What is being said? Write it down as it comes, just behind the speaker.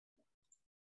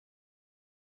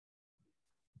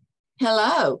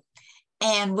Hello,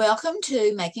 and welcome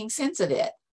to Making Sense of It.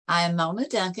 I am Mona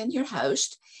Duncan, your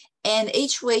host, and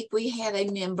each week we have a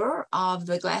member of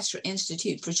the Glasser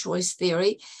Institute for Choice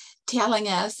Theory telling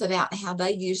us about how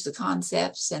they use the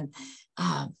concepts. And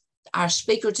our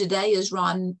speaker today is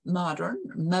Ron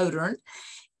Mottern,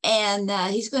 and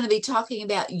he's going to be talking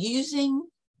about using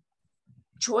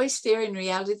choice theory and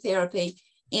reality therapy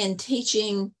in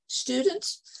teaching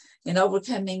students and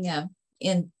overcoming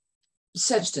in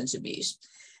substance abuse.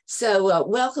 So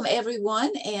welcome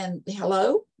everyone, and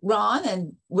hello Ron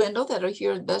and Wendell that are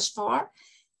here thus far,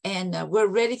 and we're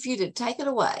ready for you to take it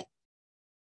away.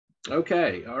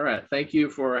 Okay, all right, thank you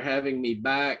for having me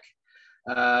back.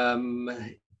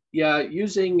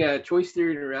 Using choice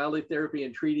theory and reality therapy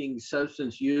and treating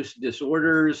substance use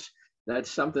disorders,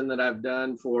 that's something that I've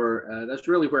done for, that's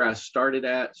really where I started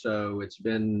at. So it's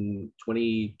been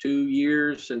 22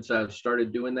 years since I've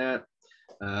started doing that.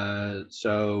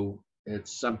 So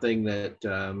it's something that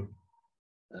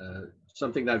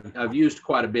I've used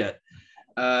quite a bit.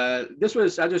 I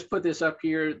just put this up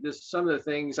here. Some of the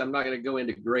things I'm not going to go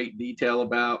into great detail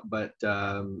about, but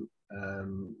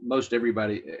most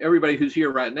everybody who's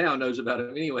here right now knows about it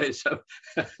anyway. So,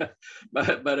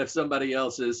 but if somebody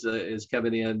else is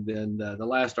coming in, then the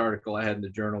last article I had in the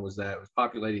journal was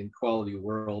Populating the Quality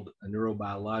World, a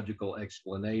Neurobiological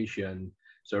Explanation.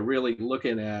 So really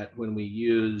looking at when we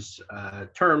use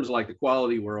terms like the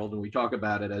quality world, and we talk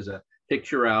about it as a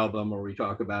picture album, or we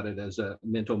talk about it as a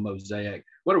mental mosaic,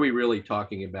 what are we really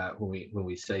talking about when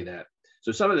we say that?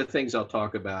 So some of the things I'll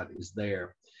talk about is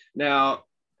there. Now,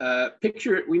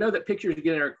 we know that pictures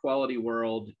get in our quality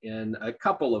world in a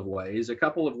couple of ways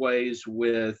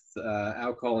with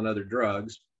alcohol and other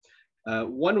drugs.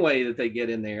 One way that they get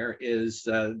in there is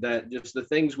that just the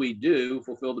things we do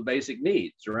fulfill the basic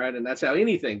needs, right? And that's how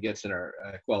anything gets in our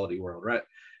quality world, right?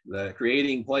 The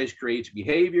creating place creates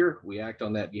behavior. We act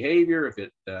on that behavior. If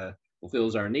it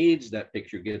fulfills our needs, that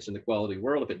picture gets in the quality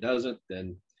world. If it doesn't,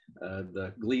 then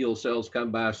the glial cells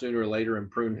come by sooner or later and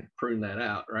prune that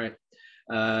out, right?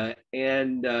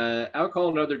 And alcohol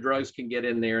and other drugs can get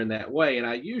in there in that way. And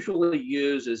I usually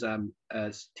use, as I'm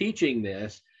teaching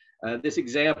this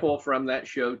example from that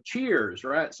show Cheers,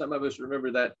 right? Some of us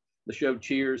remember the show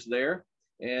Cheers there.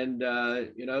 And,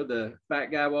 the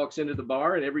fat guy walks into the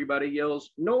bar and everybody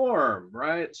yells, Norm,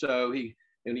 right? So he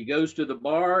goes to the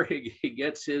bar, he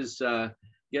gets his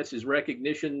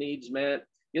recognition needs met,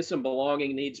 gets some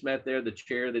belonging needs met there. The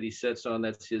chair that he sits on,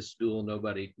 that's his stool.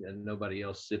 Nobody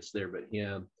else sits there but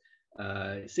him.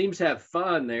 He seems to have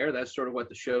fun there. That's sort of what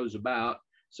the show's about.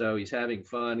 So he's having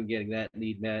fun and getting that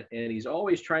need met. And he's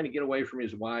always trying to get away from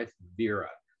his wife, Vera.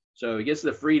 So he gets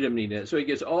the freedom need met. So he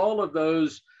gets all of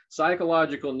those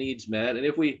psychological needs met. And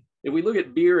if we look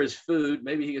at beer as food,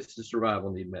 maybe he gets the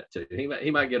survival need met too.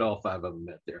 He might get all 5 of them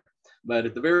met there. But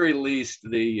at the very least,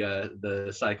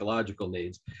 the psychological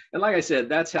needs. And like I said,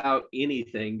 that's how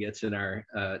anything gets in our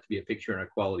to be a picture in a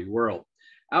quality world.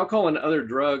 Alcohol and other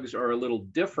drugs are a little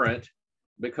different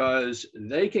because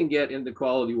they can get into the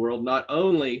quality world not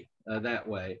only that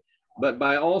way, but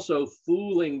by also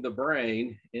fooling the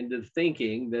brain into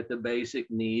thinking that the basic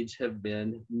needs have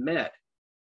been met.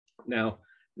 Now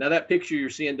that picture you're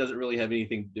seeing doesn't really have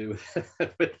anything to do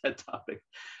with that topic.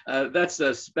 That's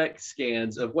SPECT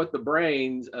scans of what the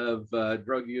brains of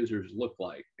drug users look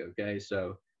like. Okay,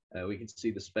 so we can see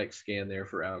the SPECT scan there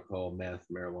for alcohol, meth,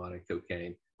 marijuana,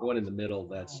 cocaine. The one in the middle,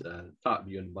 that's top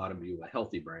view and bottom view of a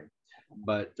healthy brain.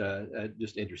 But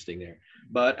just interesting there.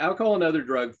 But alcohol and other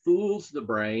drug fools the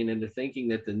brain into thinking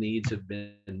that the needs have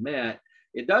been met.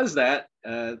 It does that.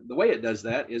 The way it does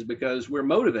that is because we're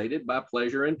motivated by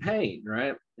pleasure and pain,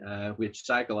 right? Which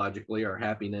psychologically are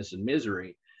happiness and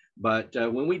misery. But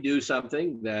when we do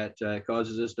something that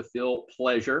causes us to feel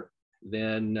pleasure,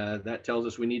 then that tells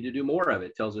us we need to do more of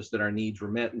it. It tells us that our needs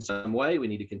were met in some way. We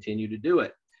need to continue to do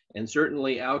it. And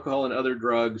certainly alcohol and other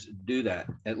drugs do that,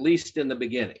 at least in the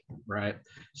beginning, right?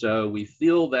 So we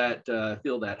feel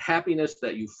that happiness,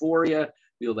 that euphoria,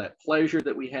 feel that pleasure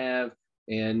that we have.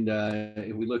 And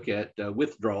if we look at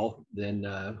withdrawal, then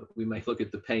we might look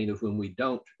at the pain of when we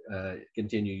don't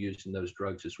continue using those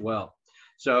drugs as well.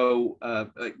 So,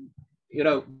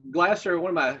 Glasser,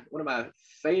 one of my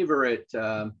favorite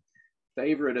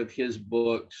of his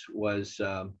books was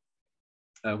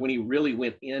when he really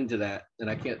went into that, and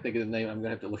I can't think of the name. I'm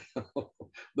going to have to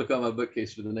look on my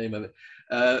bookcase for the name of it.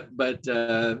 But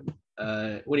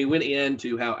when he went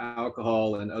into how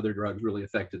alcohol and other drugs really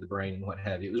affected the brain and what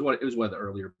have you, it was one of the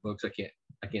earlier books. I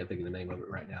can't think of the name of it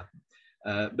right now.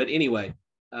 But anyway,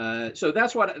 So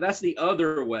that's the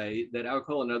other way that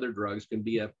alcohol and other drugs can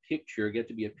be a picture, get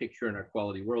to be a picture in our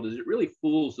quality world, is it really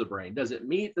fools the brain. Does it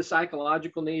meet the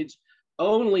psychological needs?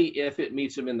 Only if it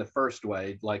meets them in the first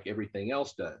way, like everything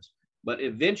else does. But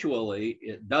eventually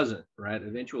it doesn't, right?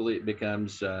 Eventually it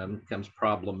becomes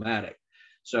problematic.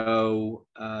 So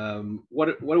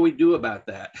what do we do about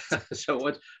that?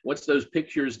 So once those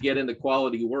pictures get in the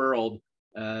quality world,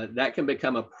 that can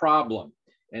become a problem.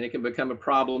 And it can become a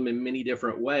problem in many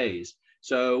different ways.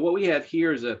 So what we have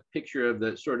here is a picture of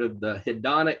the sort of the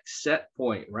hedonic set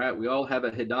point, right? We all have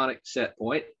a hedonic set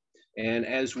point. And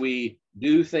as we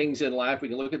do things in life, we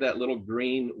can look at that little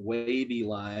green wavy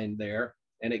line there,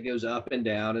 and it goes up and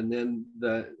down. And then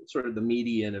the sort of the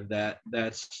median of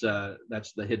that's the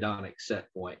hedonic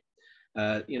set point.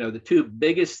 The two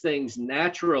biggest things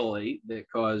naturally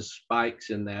that cause spikes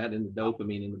in that and the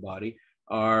dopamine in the body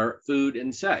are food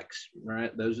and sex,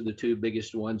 right? Those are the two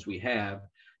biggest ones we have.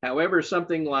 However,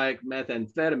 something like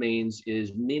methamphetamines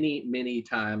is many, many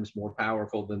times more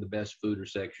powerful than the best food or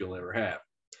sex you'll ever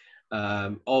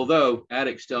have. Although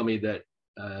addicts tell me that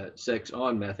sex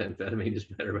on methamphetamine is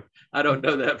better, but I don't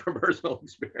know that from personal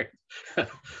experience.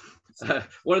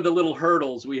 One of the little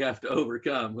hurdles we have to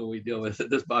overcome when we deal with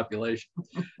this population.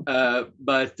 So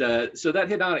that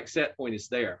hedonic set point is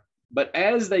there. But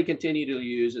as they continue to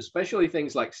use, especially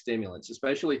things like stimulants,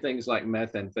 especially things like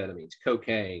methamphetamines,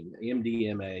 cocaine,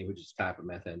 MDMA, which is a type of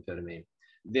methamphetamine,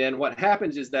 then what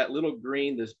happens is that little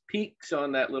green, those peaks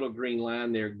on that little green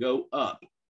line there go up,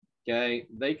 okay?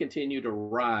 They continue to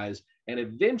rise. And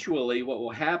eventually what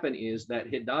will happen is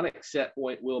that hedonic set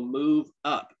point will move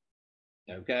up,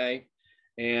 okay?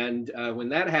 And when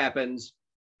that happens,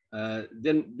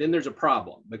 then there's a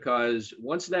problem, because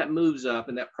once that moves up,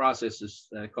 and that process is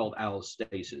called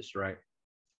allostasis, right?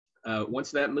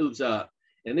 Once that moves up,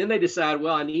 and then they decide,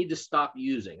 well, I need to stop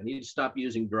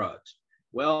using drugs.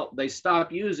 Well, they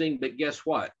stop using, but guess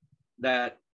what?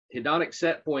 That hedonic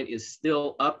set point is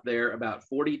still up there about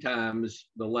 40 times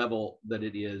the level that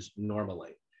it is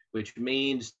normally, which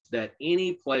means that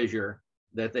any pleasure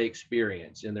that they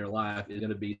experience in their life is going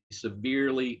to be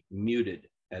severely muted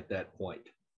at that point.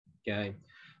 Okay,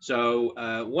 so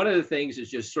one of the things is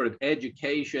just sort of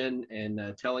education and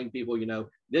telling people,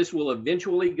 this will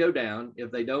eventually go down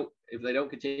if they don't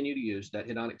continue to use. That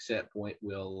hedonic set point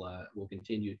will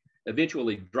continue,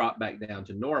 eventually drop back down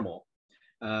to normal.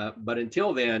 But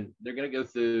until then, they're going to go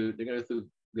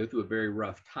through a very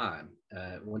rough time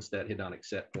once that hedonic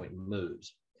set point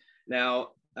moves.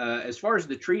 Now, as far as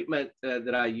the treatment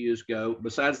that I use go,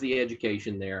 besides the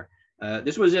education there.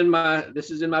 This is in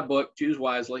my book, Choose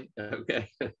Wisely. Okay,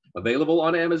 available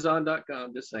on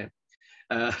Amazon.com. Just saying.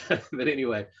 But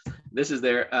anyway, this is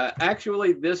there.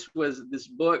 Actually, this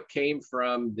book came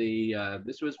from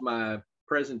this was my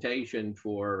presentation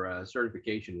for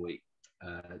certification week.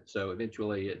 So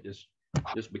eventually, it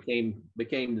just became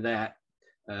that.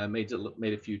 Made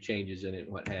a few changes in it,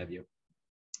 and what have you.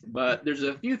 But there's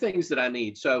a few things that I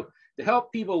need. So to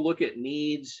help people look at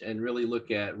needs and really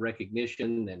look at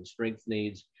recognition and strength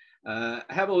needs, I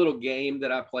have a little game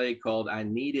that I play called I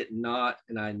Need It Not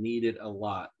and I Need It a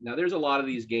Lot. Now, there's a lot of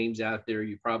these games out there.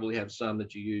 You probably have some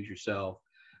that you use yourself.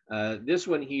 This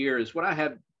one here is what I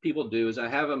have people do is I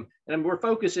have them, and we're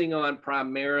focusing on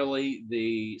primarily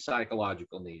the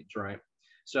psychological needs, right?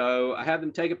 So I have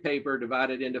them take a paper, divide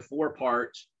it into 4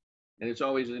 parts. And it's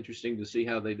always interesting to see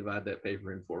how they divide that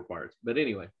paper in 4 parts. But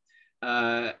anyway,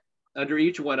 under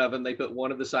each one of them, they put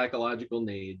one of the psychological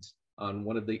needs on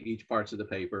one of each parts of the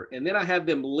paper. And then I have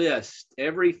them list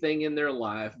everything in their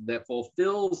life that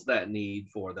fulfills that need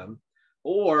for them,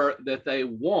 or that they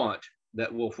want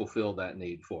that will fulfill that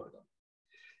need for them.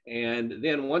 And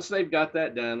then once they've got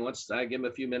that done, once I give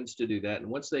them a few minutes to do that, and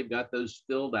once they've got those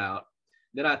filled out,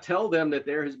 then I tell them that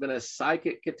there has been a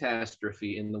psychic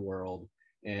catastrophe in the world,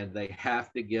 and they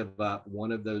have to give up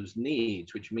one of those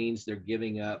needs, which means they're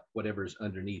giving up whatever's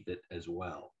underneath it as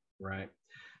well, right?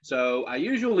 So I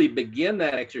usually begin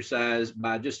that exercise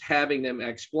by just having them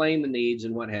explain the needs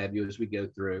and what have you as we go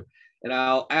through. And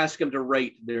I'll ask them to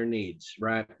rate their needs,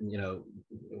 right?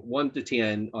 1 to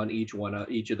 10 on each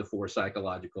of the 4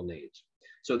 psychological needs.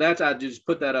 So I just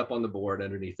put that up on the board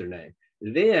underneath their name.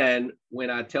 Then when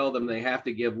I tell them they have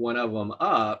to give one of them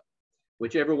up,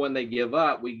 whichever one they give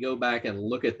up, we go back and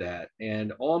look at that.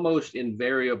 And almost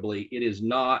invariably, it is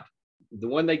not the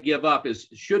one they give up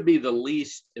should be the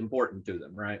least important to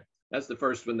them, right? That's the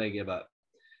first one they give up.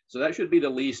 So that should be the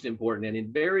least important. And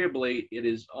invariably, it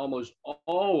is almost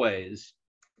always,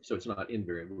 so it's not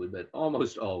invariably, but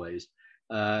almost always,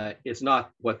 it's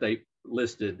not what they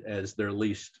listed as their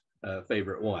least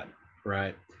favorite one.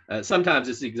 right? Sometimes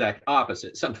it's the exact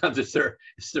opposite. Sometimes it's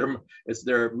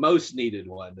their most needed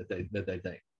one that they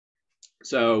think.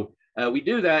 So we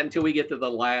do that until we get to the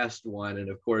last one. And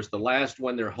of course, the last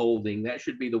one they're holding, that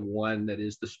should be the one that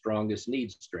is the strongest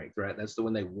need strength, right? That's the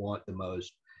one they want the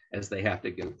most as they have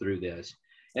to go through this.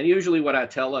 And usually what I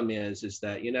tell them is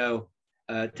that,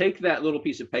 take that little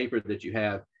piece of paper that you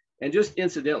have, and just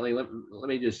incidentally, let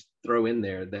me just throw in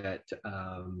there that,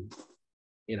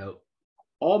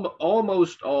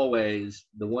 almost always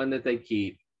the one that they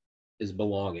keep is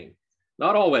belonging.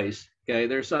 Not always, okay?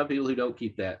 There's some people who don't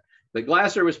keep that. But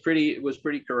Glasser was pretty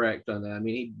correct on that. I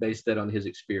mean, he based that on his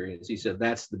experience. He said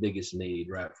that's the biggest need,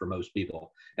 right, for most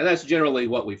people. And that's generally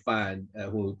what we find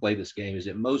when we play this game, is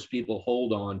that most people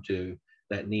hold on to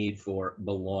that need for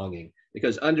belonging,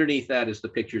 because underneath that is the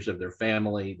pictures of their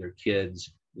family, their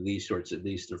kids,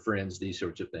 their friends, these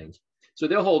sorts of things. So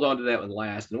they'll hold on to that one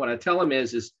last. And what I tell them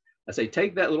is I say,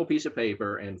 take that little piece of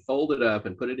paper and fold it up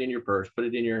and put it in your purse, put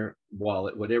it in your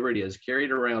wallet, whatever it is, carry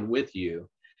it around with you.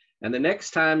 And the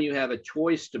next time you have a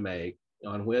choice to make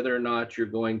on whether or not you're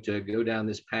going to go down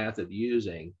this path of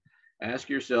using, ask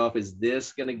yourself, is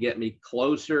this going to get me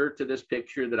closer to this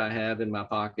picture that I have in my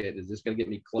pocket? Is this going to get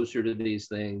me closer to these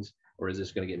things, or is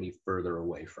this going to get me further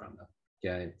away from them?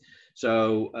 Okay.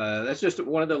 So that's just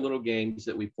one of the little games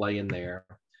that we play in there.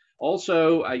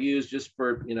 Also, I use, just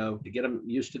for, to get them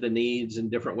used to the needs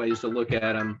and different ways to look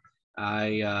at them.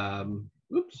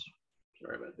 Oops,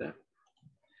 sorry about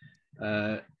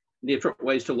that. Different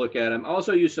ways to look at them.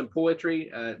 Also use some poetry.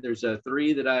 There's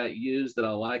 3 that I use that I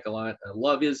like a lot.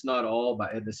 Love Is Not All by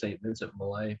Edna St. Vincent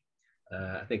Millay.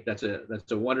 I think that's a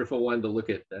wonderful one to look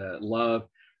at love.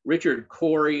 Richard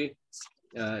Cory,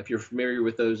 if you're familiar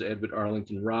with those, Edward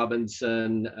Arlington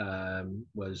Robinson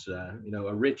was,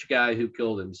 a rich guy who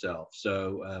killed himself.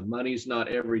 So money's not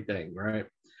everything, right?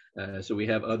 So we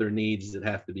have other needs that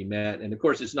have to be met. And of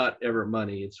course, it's not ever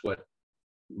money. It's what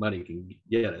money can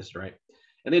get us, right?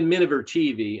 And then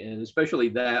Miniver-Cheevy, and especially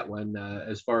that one,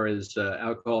 as far as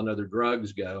alcohol and other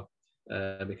drugs go,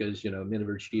 because,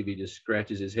 Miniver-Cheevy just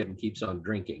scratches his head and keeps on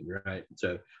drinking, right?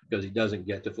 So, because he doesn't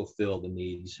get to fulfill the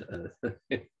needs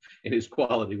in his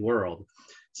quality world.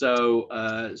 So,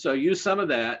 so use some of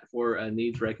that for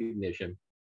needs recognition.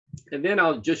 And then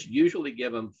I'll just usually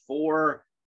give them 4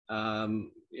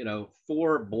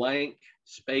 blank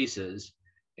spaces.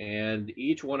 And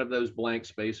each one of those blank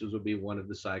spaces will be one of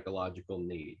the psychological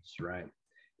needs, right?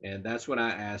 And that's when I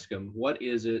ask them, what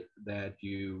is it that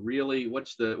you really,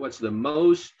 what's the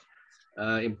most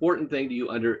important thing to you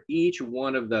under each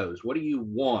one of those? What do you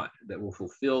want that will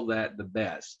fulfill that the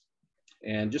best?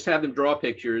 And just have them draw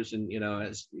pictures. And,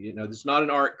 it's not an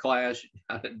art class.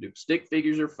 Stick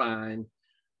figures are fine.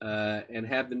 And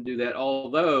have them do that.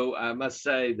 Although I must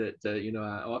say that,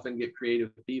 I often get creative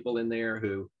people in there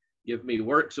who give me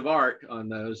works of art on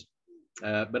those,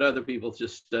 but other people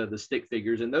just the stick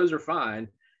figures, and those are fine.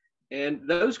 And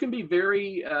those can be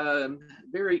very,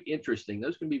 very interesting.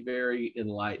 Those can be very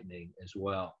enlightening as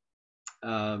well.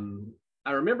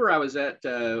 I remember I was at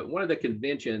one of the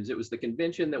conventions. It was the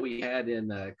convention that we had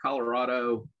in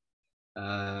Colorado.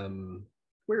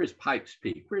 Where is Pikes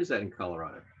Peak? Where is that in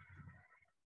Colorado?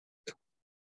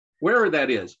 Wherever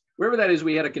that is,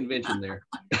 we had a convention there.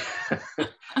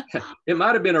 It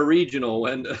might have been a regional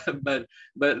one, but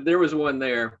there was one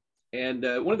there. And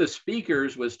one of the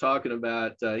speakers was talking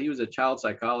about, he was a child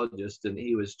psychologist, and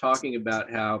he was talking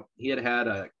about how he had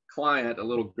a client, a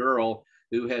little girl,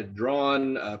 who had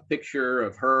drawn a picture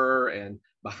of her, and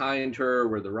behind her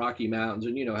were the Rocky Mountains.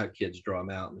 And you know how kids draw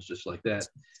mountains just like that.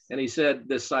 And he said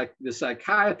the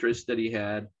psychiatrist that he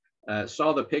had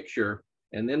saw the picture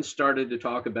and then started to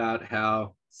talk about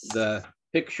how the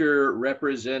picture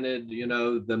represented,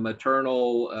 the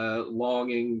maternal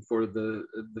longing for the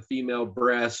female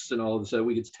breasts and all of that. So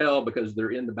we could tell because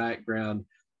they're in the background.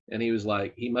 And he was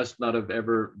like, he must not have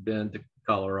ever been to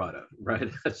Colorado,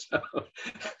 right?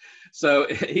 So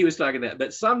he was talking that.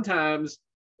 But sometimes,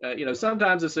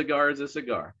 sometimes a cigar is a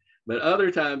cigar, but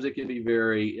other times it can be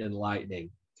very enlightening.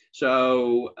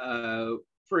 So,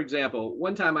 for example,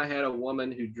 one time I had a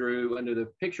woman who drew under the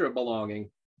picture of belonging.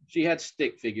 She had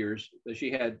stick figures.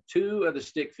 She had 2 of the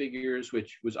stick figures,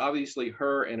 which was obviously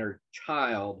her and her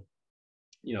child,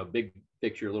 big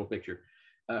picture, little picture,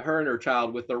 her and her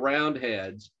child with the round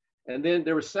heads. And then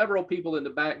there were several people in the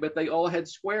back, but they all had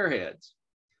square heads.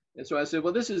 And so I said,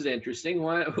 well, this is interesting.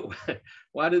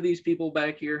 Why do these people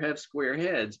back here have square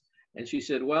heads? And she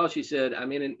said,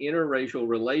 I'm in an interracial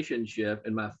relationship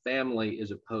and my family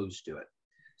is opposed to it.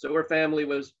 So her family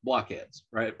was blockheads,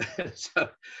 right?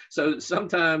 So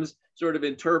sometimes sort of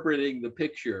interpreting the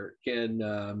picture can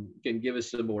give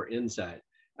us some more insight.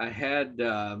 I had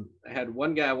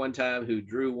one guy one time who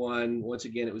drew one. Once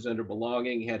again, it was under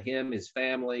belonging. He had him, his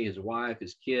family, his wife,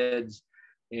 his kids,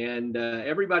 and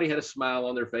everybody had a smile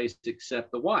on their face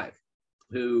except the wife,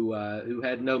 who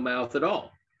had no mouth at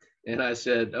all. And I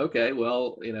said, okay,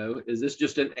 well, is this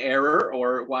just an error,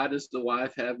 or why does the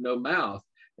wife have no mouth?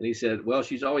 And he said, well,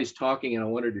 she's always talking and I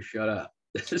want her to shut up.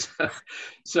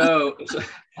 so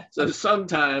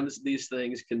sometimes these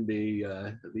things can be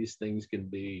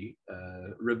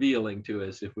revealing to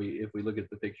us if we look at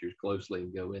the pictures closely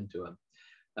and go into them.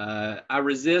 I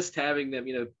resist having them.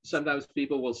 Sometimes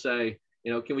people will say,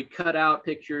 can we cut out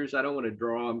pictures? I don't want to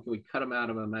draw them. Can we cut them out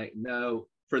of them? No,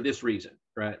 for this reason,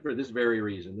 right? For this very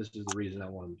reason. This is the reason I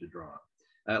want them to draw.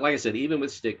 Like I said, even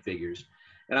with stick figures.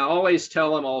 And I always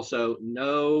tell them also,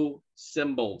 no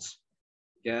symbols.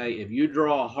 Okay, if you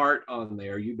draw a heart on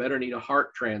there, you better need a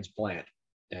heart transplant.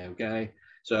 Okay,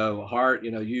 so heart,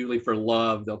 usually for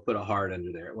love, they'll put a heart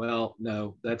under there. Well,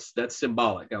 no, that's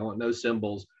symbolic. I want no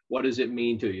symbols. What does it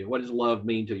mean to you? What does love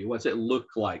mean to you? What's it look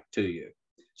like to you?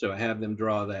 So I have them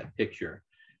draw that picture.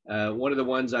 One of the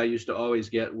ones I used to always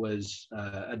get was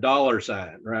a dollar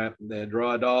sign, right? They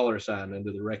draw a dollar sign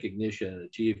under the recognition and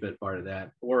achievement part of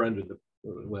that, or under the,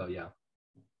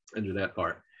 under that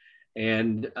part.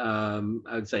 And I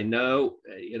would say, no,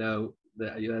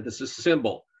 this is a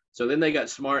symbol. So then they got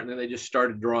smart and then they just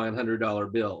started drawing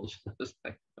 $100 bills.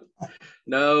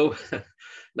 No,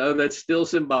 that's still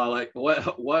symbolic.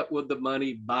 What would the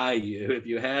money buy you? If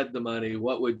you had the money,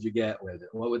 what would you get with it?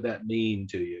 What would that mean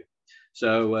to you?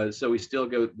 So we still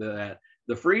go to that.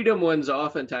 The freedom ones,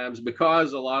 oftentimes,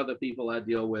 because a lot of the people I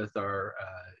deal with are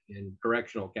in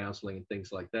correctional counseling and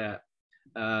things like that,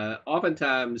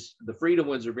 oftentimes the freedom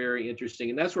ones are very interesting,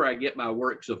 and that's where I get my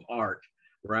works of art,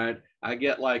 right? I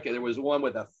get, like, there was one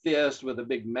with a fist with a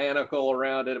big manacle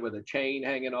around it with a chain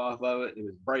hanging off of it. It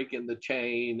was breaking the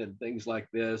chain and things like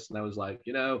this. And I was like,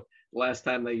 the last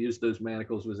time they used those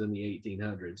manacles was in the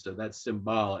 1800s. So that's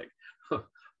symbolic.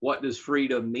 What does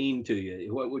freedom mean to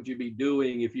you? What would you be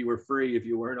doing if you were free, if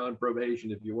you weren't on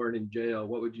probation, if you weren't in jail?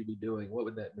 What would you be doing? What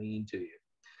would that mean to you?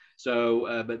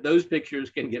 So, but those pictures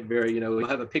can get very, we'll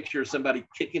have a picture of somebody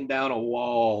kicking down a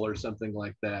wall or something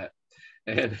like that.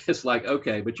 And it's like,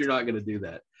 okay, but you're not going to do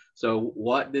that. So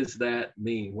what does that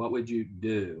mean? What would you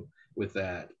do with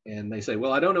that? And they say,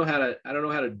 well, I don't know how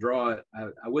to draw it.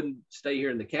 I wouldn't stay here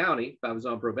in the county. If I was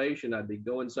on probation, I'd be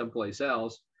going someplace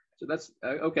else. So that's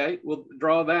okay. Well,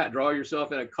 draw that. Draw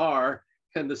yourself in a car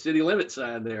and the city limit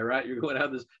sign there, right? You're going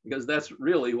out this, because that's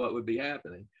really what would be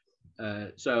happening.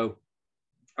 So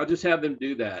I'll just have them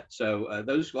do that. So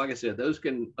those, like I said, those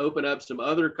can open up some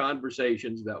other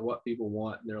conversations about what people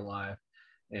want in their life.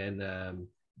 And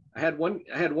I had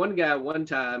one guy one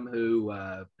time who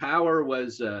power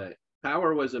was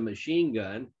a machine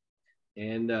gun,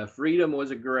 and freedom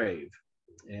was a grave.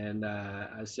 And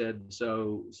I said,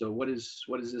 so what is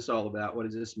this all about? What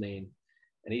does this mean?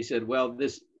 And he said, well,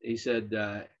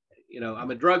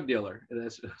 I'm a drug dealer, and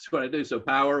that's what I do. So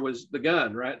power was the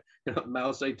gun, right?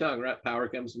 Mouth say tongue, right? Power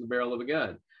comes from the barrel of a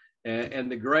gun.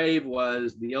 And the grave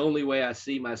was the only way I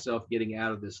see myself getting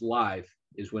out of this life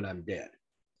is when I'm dead.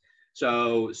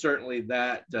 So certainly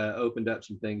that opened up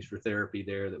some things for therapy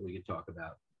there that we could talk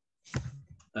about.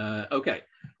 Okay.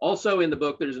 Also in the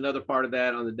book, there's another part of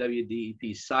that on the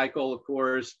WDEP cycle, of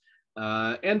course.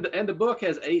 And the book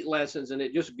has 8 lessons, and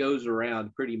it just goes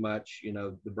around pretty much,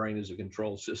 the brain is a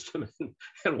control system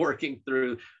and working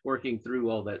through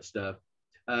all that stuff.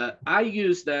 I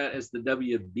use that as the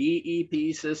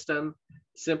WBEP system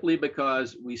simply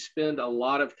because we spend a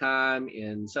lot of time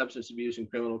in substance abuse and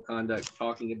criminal conduct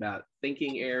talking about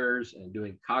thinking errors and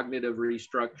doing cognitive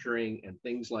restructuring and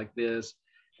things like this.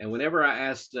 And whenever I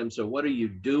ask them, so what are you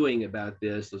doing about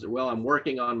this? They say, well, I'm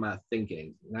working on my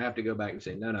thinking. And I have to go back and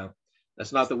say, no,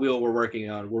 that's not the wheel we're working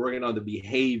on. We're working on the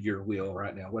behavior wheel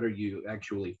right now. What are you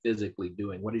actually physically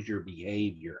doing? What is your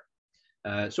behavior?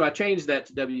 So I changed that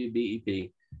to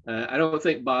WBEP. I don't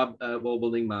think Bob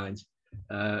Wolbelding minds.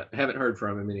 Haven't heard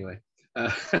from him anyway,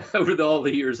 over all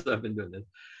the years I've been doing this.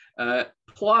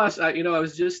 Plus, I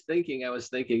was thinking,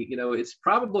 it's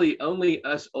probably only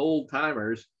us old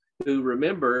timers who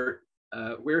remember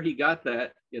where he got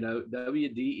that,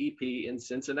 WDEP in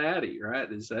Cincinnati, right?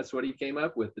 That's what he came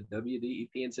up with, the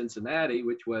WDEP in Cincinnati,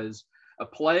 which was a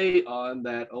play on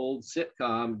that old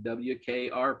sitcom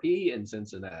WKRP in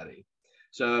Cincinnati.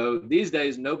 So these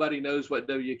days, nobody knows what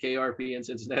WKRP in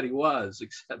Cincinnati was,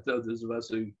 except those of us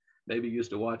who maybe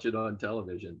used to watch it on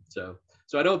television. So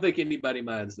I don't think anybody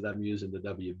minds that I'm using the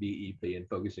WBEP and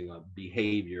focusing on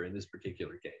behavior in this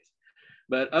particular case.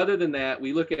 But other than that,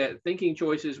 we look at thinking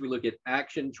choices, we look at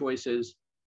action choices,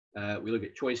 we look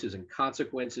at choices and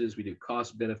consequences, we do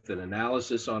cost benefit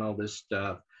analysis on all this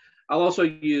stuff. I'll also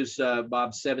use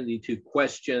Bob's 72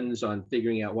 questions on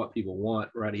figuring out what people want,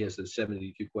 right? He has the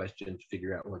 72 questions to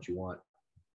figure out what you want.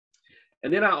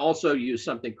 And then I also use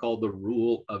something called the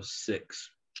rule of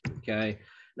 6, okay?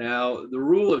 Now, the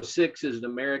rule of 6 is an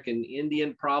American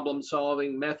Indian problem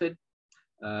solving method.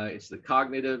 It's the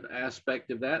cognitive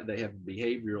aspect of that. They have a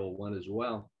behavioral one as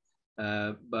well.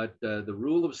 But the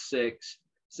rule of 6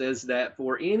 says that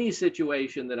for any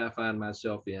situation that I find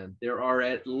myself in, there are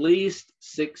at least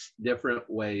 6 different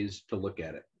ways to look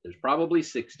at it. There's probably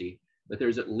 60, but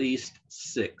there's at least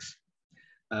 6.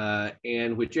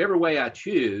 And whichever way I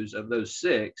choose of those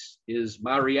 6 is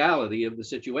my reality of the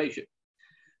situation.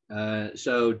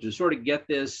 So to sort of get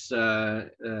this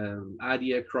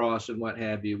idea across and what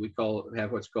have you, we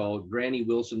have what's called Granny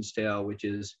Wilson's Tale, which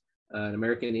is an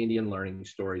American Indian learning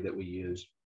story that we use.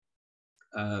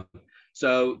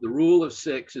 So the rule of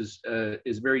 6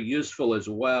 is very useful as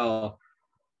well,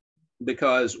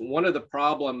 because one of the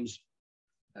problems,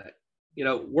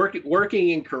 working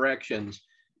in corrections,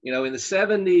 in the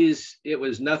 70s, it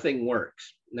was nothing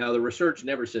works. Now, the research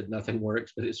never said nothing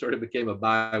works, but it sort of became a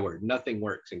byword. Nothing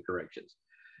works in corrections.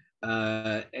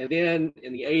 And then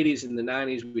in the 80s and the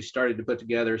 90s, we started to put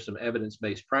together some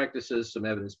evidence-based practices, some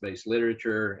evidence-based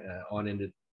literature on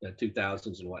into the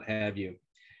 2000s and what have you.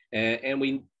 And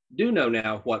we do know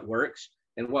now what works.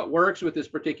 And what works with this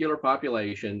particular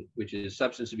population, which is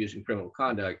substance abuse and criminal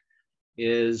conduct,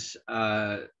 is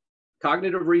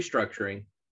cognitive restructuring,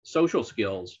 social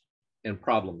skills, and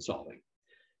problem solving.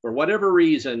 For whatever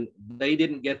reason, they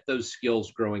didn't get those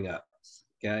skills growing up,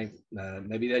 okay?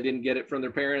 Maybe they didn't get it from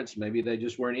their parents. Maybe they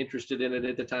just weren't interested in it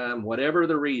at the time. Whatever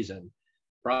the reason,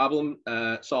 problem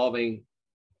solving,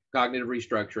 cognitive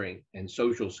restructuring, and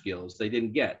social skills they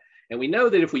didn't get. And we know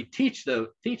that if we teach them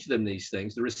these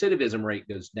things, the recidivism rate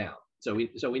goes down. So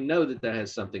we know that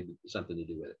has something to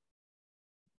do with it.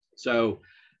 So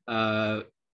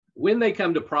when they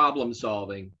come to problem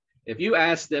solving, if you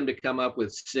ask them to come up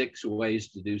with 6 ways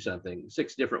to do something,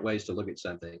 6 different ways to look at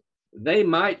something, they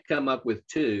might come up with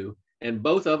 2, and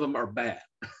both of them are bad.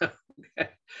 Okay?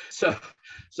 So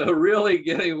really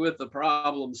getting with the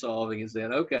problem solving and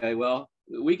saying, okay, well,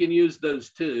 we can use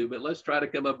those 2, but let's try to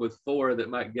come up with 4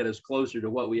 that might get us closer to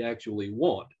what we actually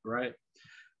want, right?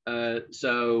 Like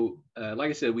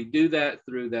I said, we do that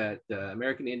through that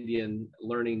American Indian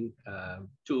learning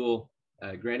tool,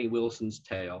 Granny Wilson's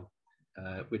Tale.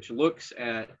 Which looks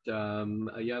at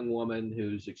a young woman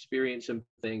who's experienced some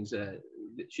things.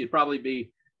 She'd probably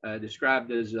be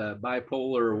described as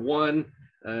bipolar 1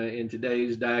 in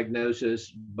today's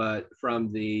diagnosis, but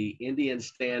from the Indian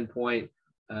standpoint,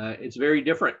 it's very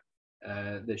different.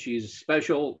 That she's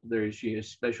special. She has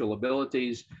special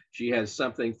abilities. She has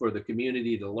something for the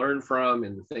community to learn from,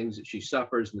 and the things that she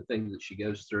suffers and the things that she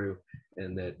goes through,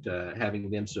 and that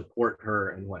having them support her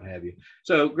and what have you.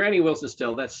 So Granny Wilson's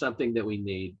Tale, that's something that we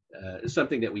need,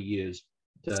 something that we use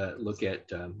to look at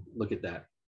that.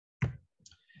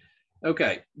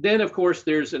 Okay, then of course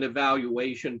there's an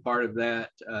evaluation part of that,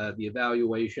 the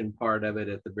evaluation part of it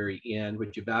at the very end,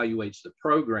 which evaluates the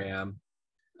program.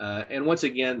 And once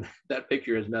again, that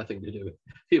picture has nothing to do with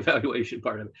the evaluation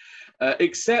part of it,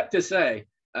 except to say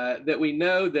that we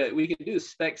know that we can do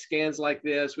SPECT scans like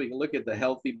this. We can look at the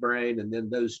healthy brain, and then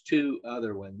those 2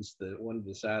 other ones, the one at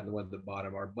the side and the one at the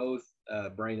bottom, are both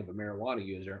brain of a marijuana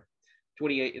user.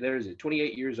 28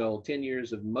 years old, 10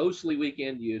 years of mostly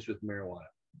weekend use with marijuana.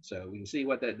 So we can see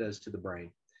what that does to the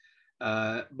brain.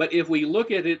 But if we look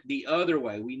at it the other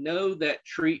way, we know that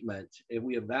treatment, if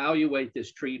we evaluate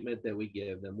this treatment that we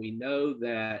give them, we know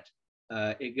that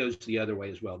it goes the other way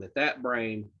as well, that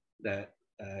brain, that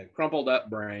crumpled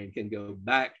up brain, can go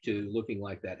back to looking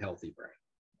like that healthy brain,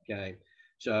 okay?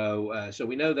 So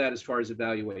we know that as far as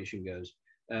evaluation goes.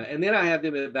 And then I have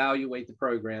them evaluate the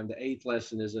program. The 8th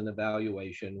lesson is an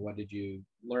evaluation. What did you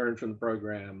learn from the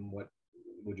program? What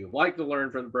would you like to learn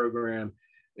from the program?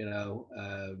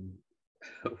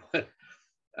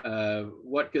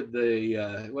 What could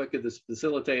the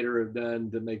facilitator have done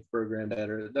to make the program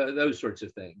better? Those sorts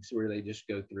of things, where they just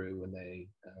go through and they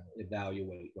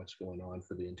evaluate what's going on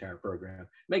for the entire program,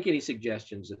 make any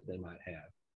suggestions that they might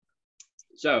have.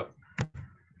 So,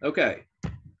 okay,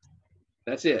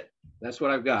 that's it. That's what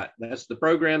I've got. That's the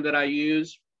program that I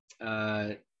use.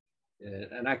 And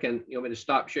I can, you want me to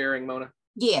stop sharing, Mona?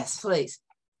 Yes, please.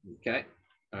 Okay,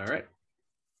 all right.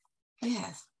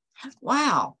 Yes.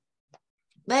 Wow.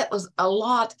 That was a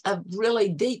lot of really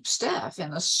deep stuff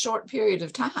in a short period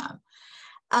of time.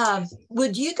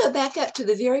 Would you go back up to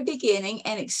the very beginning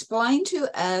and explain to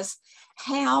us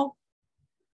how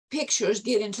pictures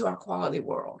get into our quality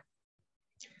world?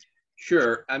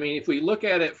 Sure. I mean, if we look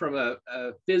at it from a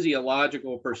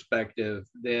physiological perspective,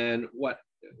 then what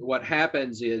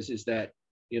happens is that,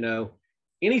 you know,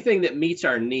 anything that meets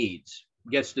our needs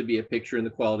gets to be a picture in the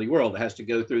quality world. It has to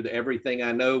go through the everything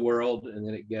I know world, and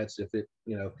then it gets, if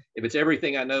it's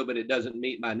everything I know but it doesn't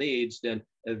meet my needs, then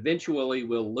eventually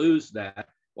we'll lose that.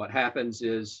 What happens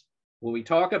is, when we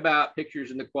talk about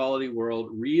pictures in the quality world,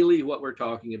 really what we're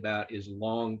talking about is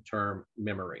long-term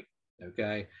memory.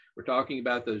 Okay, we're talking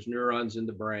about those neurons in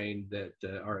the brain that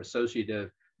are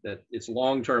associative, that it's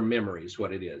long-term memory is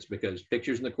what it is, because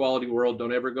pictures in the quality world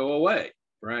don't ever go away,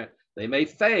 right? They may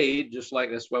fade, just like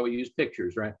that's why we use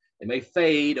pictures, right? They may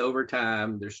fade over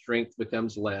time, their strength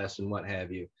becomes less and what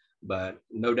have you. But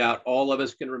no doubt all of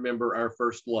us can remember our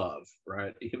first love,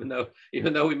 right? Even though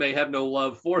we may have no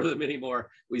love for them anymore,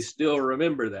 we still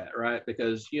remember that, right?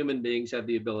 Because human beings have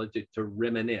the ability to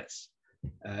reminisce.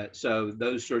 So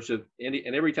those sorts of, and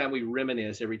every time we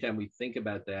reminisce, every time we think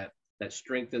about that, that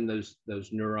strengthens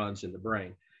those neurons in the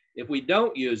brain. If we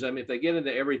don't use them, if they get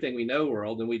into everything we know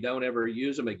world and we don't ever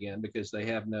use them again because they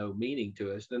have no meaning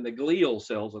to us, then the glial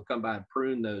cells will come by and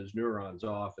prune those neurons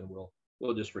off, and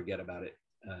we'll just forget about it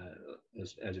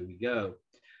as we go.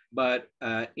 But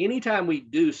anytime we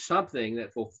do something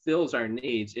that fulfills our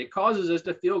needs, it causes us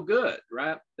to feel good,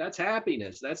 right? That's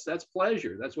happiness. That's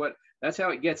pleasure. That's how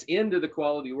it gets into the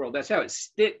quality world. That's how it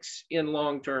sticks in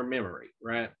long-term memory,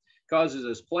 right? It causes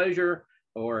us pleasure,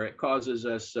 or it causes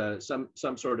us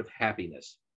some sort of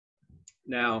happiness.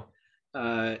 Now,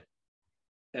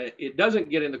 it doesn't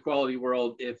get in the quality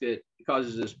world if it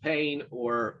causes us pain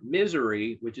or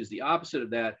misery, which is the opposite of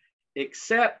that,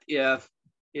 except if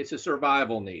it's a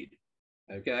survival need.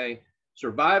 Okay,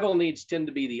 survival needs tend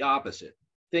to be the opposite.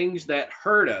 Things that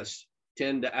hurt us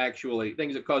things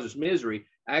that cause us misery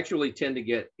actually tend to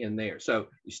get in there. So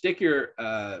you stick your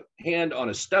hand on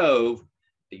a stove,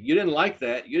 you didn't like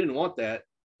that, you didn't want that,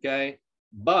 okay,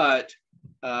 but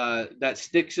that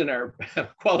sticks in our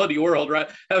quality world, right?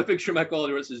 I have a picture of my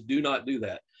quality world that says, do not do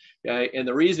that. Okay, and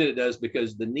the reason it does,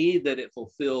 because the need that it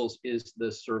fulfills is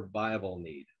the survival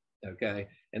need. Okay,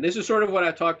 and this is sort of what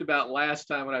I talked about last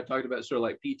time when I talked about sort of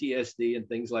like PTSD and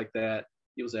things like that.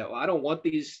 People say, well, I don't want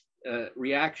these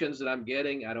reactions that I'm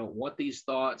getting. I don't want these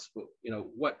thoughts. You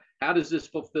know, how does this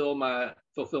fulfill my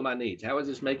needs? How is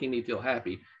this making me feel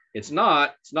happy? It's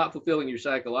not fulfilling your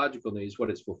psychological needs. What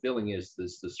it's fulfilling is the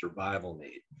survival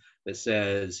need that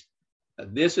says,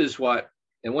 this is what,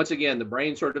 and once again, the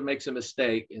brain sort of makes a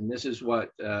mistake. And this is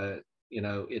what,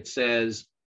 it says,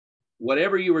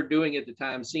 whatever you were doing at the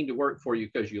time seemed to work for you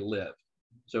because you lived.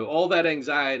 So all that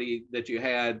anxiety that you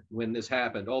had when this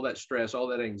happened, all that stress, all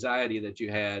that anxiety that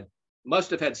you had must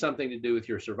have had something to do with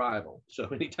your survival. So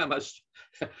anytime I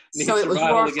need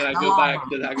survival again, I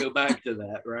go back to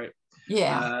that, right?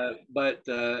 Yeah. But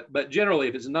generally,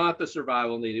 if it's not the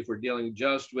survival need, if we're dealing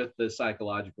just with the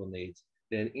psychological needs,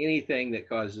 then anything that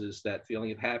causes that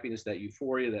feeling of happiness, that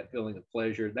euphoria, that feeling of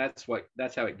pleasure, that's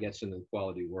how it gets into the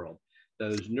quality world.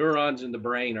 Those neurons in the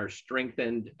brain are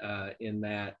strengthened in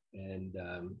that, and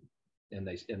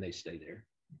they stay there.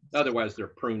 Otherwise, they're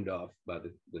pruned off by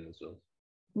the glial cells.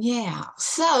 Yeah.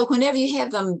 So whenever you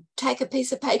have them take a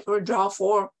piece of paper, draw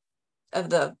four of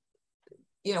the,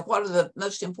 what are the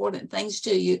most important things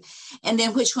to you, and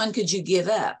then which one could you give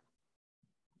up?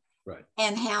 Right.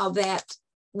 And how that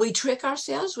we trick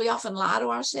ourselves. We often lie to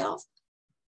ourselves.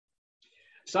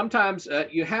 Sometimes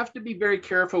you have to be very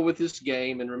careful with this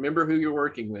game and remember who you're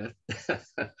working with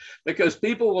because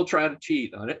people will try to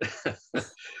cheat on it.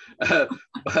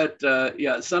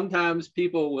 But sometimes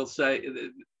people will say,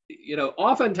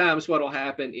 oftentimes what will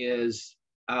happen is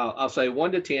I'll say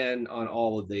 1 to 10 on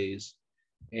all of these,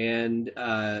 and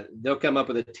they'll come up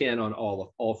with a 10 on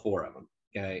all 4 of them.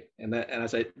 Okay. And I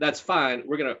say, that's fine.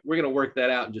 We're going to work that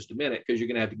out in just a minute, because you're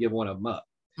going to have to give one of them up.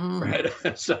 Right.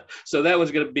 So that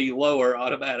one's going to be lower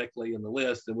automatically in the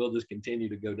list, and we'll just continue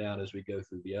to go down as we go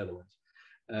through the other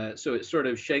ones. So it sort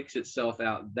of shakes itself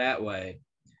out that way.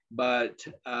 But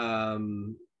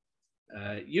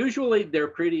usually they're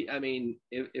pretty,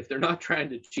 if they're not trying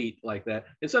to cheat like that,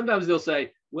 and sometimes they'll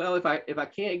say, well, if I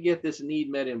can't get this need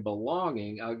met in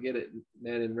belonging, I'll get it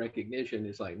met in recognition.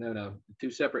 It's like, no, 2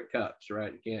 separate cups,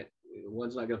 right? You can't,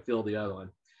 one's not going to fill the other one.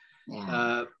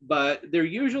 Yeah. But they're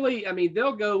usually,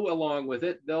 they'll go along with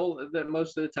it.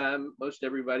 Most of the time, most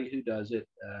everybody who does it,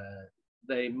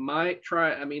 they might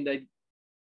try, they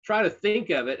try to think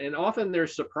of it, and often they're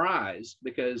surprised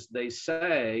because they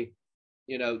say,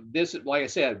 this, like I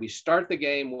said, we start the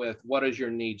game with, what is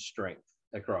your need strength?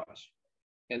 across.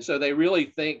 And so they really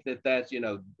think that that's,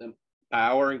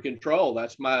 power and control.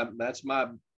 That's my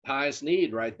highest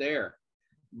need right there.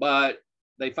 But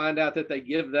they find out that they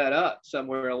give that up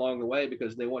somewhere along the way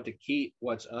because they want to keep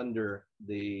what's under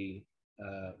the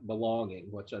belonging,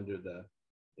 what's under the,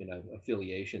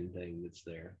 affiliation thing that's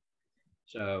there.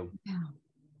 So,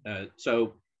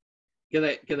 so can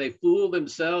they fool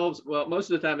themselves? Well, most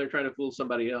of the time they're trying to fool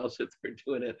somebody else if they're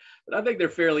doing it, but I think they're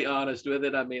fairly honest with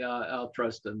it. I mean, I'll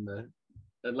trust them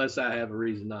unless I have a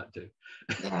reason not to.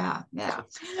 Yeah.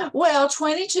 Well,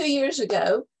 22 years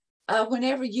ago,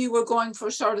 whenever you were going for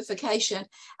certification,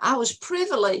 I was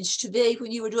privileged to be,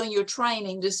 when you were doing your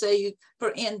training, to see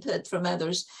for input from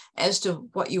others as to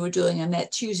what you were doing, and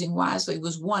that choosing wisely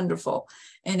was wonderful,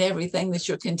 and everything that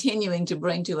you're continuing to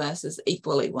bring to us is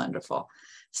equally wonderful.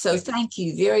 So thank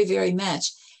you very, very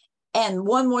much. And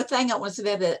one more thing I want to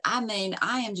say about that, I mean,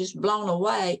 I am just blown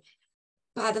away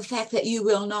by the fact that you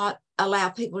will not allow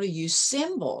people to use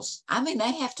symbols. I mean,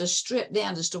 they have to strip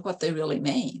down as to what they really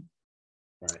mean.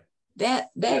 Right. That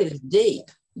is deep.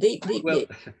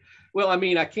 Well, I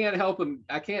mean, I can't help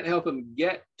them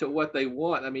get to what they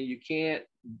want. I mean, you can't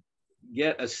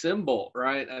get a symbol,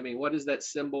 right? I mean, what does that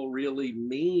symbol really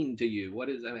mean to you? What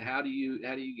is, I mean, how do you,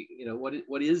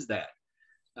 what is that?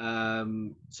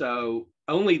 So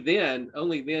only then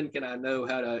can I know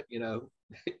how to,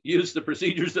 use the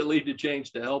procedures that lead to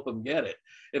change to help them get it.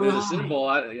 If it's a symbol,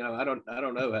 I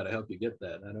don't know how to help you get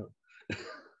that. I don't.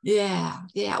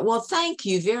 Yeah. Well, thank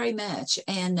you very much.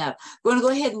 And we're going to go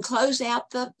ahead and close out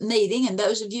the meeting. And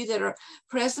those of you that are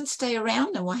present, stay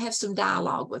around and we'll have some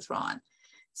dialogue with Ron.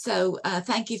 So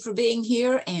thank you for being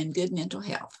here, and good mental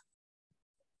health.